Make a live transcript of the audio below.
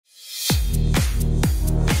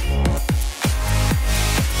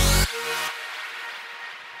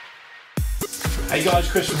Hey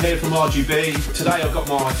guys, Chris from here from RGB. Today I've got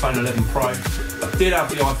my iPhone 11 Pro. I did have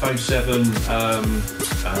the iPhone 7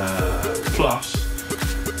 Plus.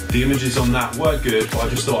 The images on that were good, but I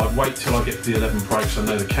just thought I'd wait till I get to the 11 Pro because I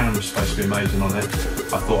know the camera's supposed to be amazing on it.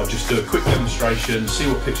 I thought I'd just do a quick demonstration, see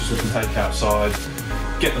what pictures we can take outside,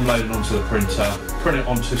 get them loaded onto the printer, print it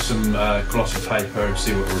onto some glossy paper and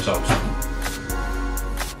see what the results are.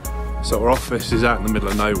 So our office is out in the middle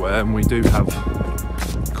of nowhere and we do have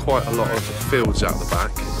quite a lot of fields out the back.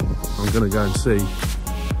 I'm going to go and see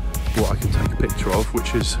what I can take a picture of,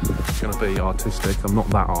 which is going to be artistic. I'm not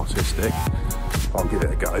that artistic. I'll give it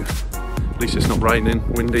a go. At least it's not raining,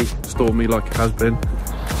 windy, stormy like it has been.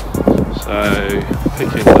 So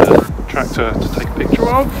picking the tractor to take a picture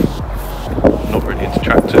of. I'm not really into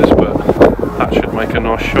tractors, but that should make a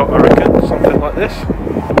nice shot, I reckon. Something like this.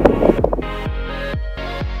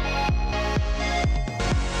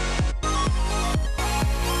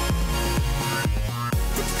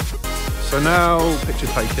 So now, picture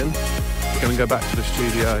taken, I'm going to go back to the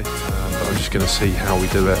studio, but I'm just going to see how we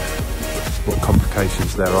do it, what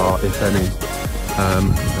complications there are, if any,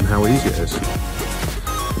 and how easy it is.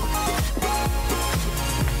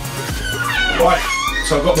 Right,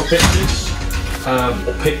 so I've got my pictures,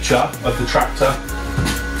 or picture of the tractor.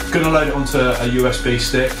 Going to load it onto a USB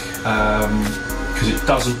stick, because it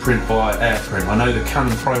doesn't print by AirPrint. I know the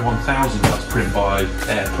Canon Pro 1000 does print by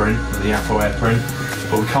AirPrint, the Apple AirPrint,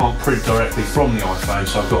 but we can't print directly from the iPhone,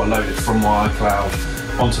 so I've got to load it from my iCloud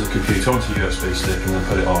onto the computer, onto the USB stick, and then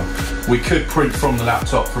put it on. We could print from the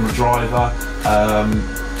laptop from a driver,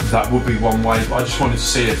 that would be one way, but I just wanted to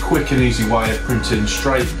see a quick and easy way of printing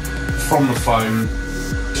straight from the phone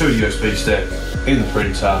to a USB stick, in the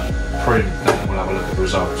printer, print, and then we'll have a look at the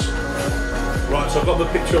results. Right, so I've got the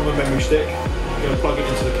picture on the memory stick. I'm going to plug it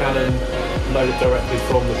into the Canon, load it directly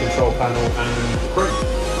from the control panel and print.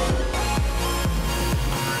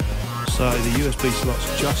 So the USB slot's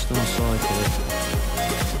just on the side here.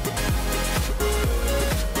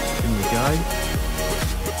 In we go.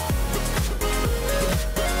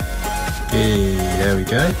 There we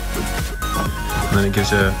go. And then it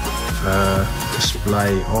gives a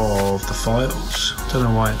display of the files. Don't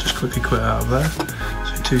know why it just quickly quit out of there.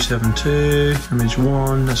 So 272, image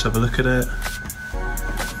 1, let's have a look at it.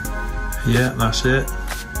 Yeah, that's it.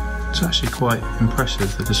 It's actually quite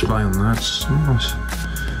impressive, the display on that. It's nice.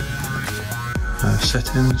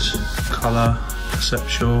 Settings, colour,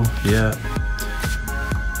 perceptual, yeah.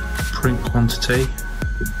 Print quantity,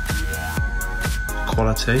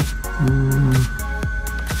 quality,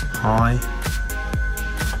 high,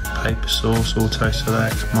 paper source, auto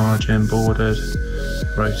select, margin, bordered,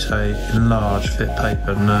 rotate, enlarge, fit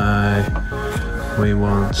paper, no. We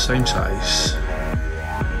want same size.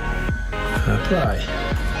 Apply.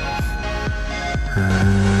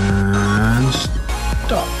 And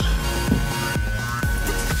stop.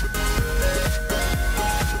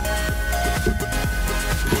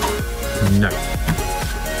 No.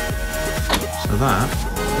 So that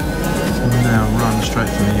will now run straight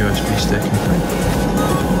from the USB stick and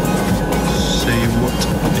see what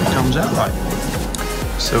it comes out like.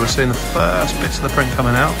 So we're seeing the first bits of the print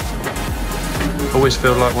coming out. I always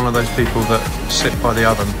feel like one of those people that sit by the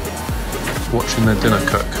oven watching their dinner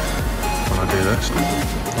cook when I do this.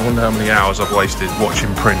 I wonder how many hours I've wasted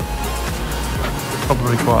watching print.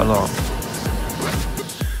 Probably quite a lot.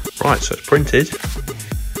 Right, so it's printed.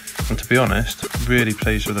 And to be honest, really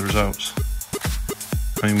pleased with the results.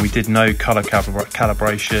 I mean, we did no colour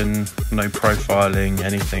calibration, no profiling,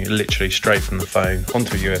 anything. Literally straight from the phone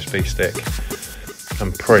onto a USB stick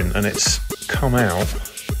and print, and it's come out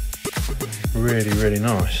really, really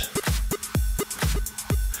nice.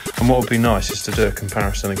 And what would be nice is to do a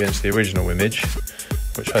comparison against the original image,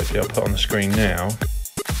 which hopefully I'll put on the screen now.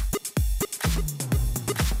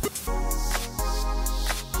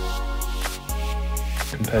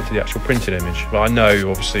 Compared to the actual printed image. But I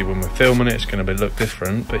know obviously when we're filming it, it's going to look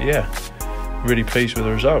different, but yeah, really pleased with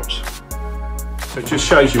the results. So it just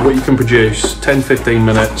shows you what you can produce 10-15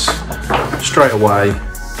 minutes straight away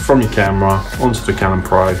from your camera onto the Canon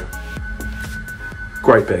Pro.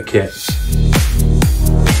 Great bit of kit.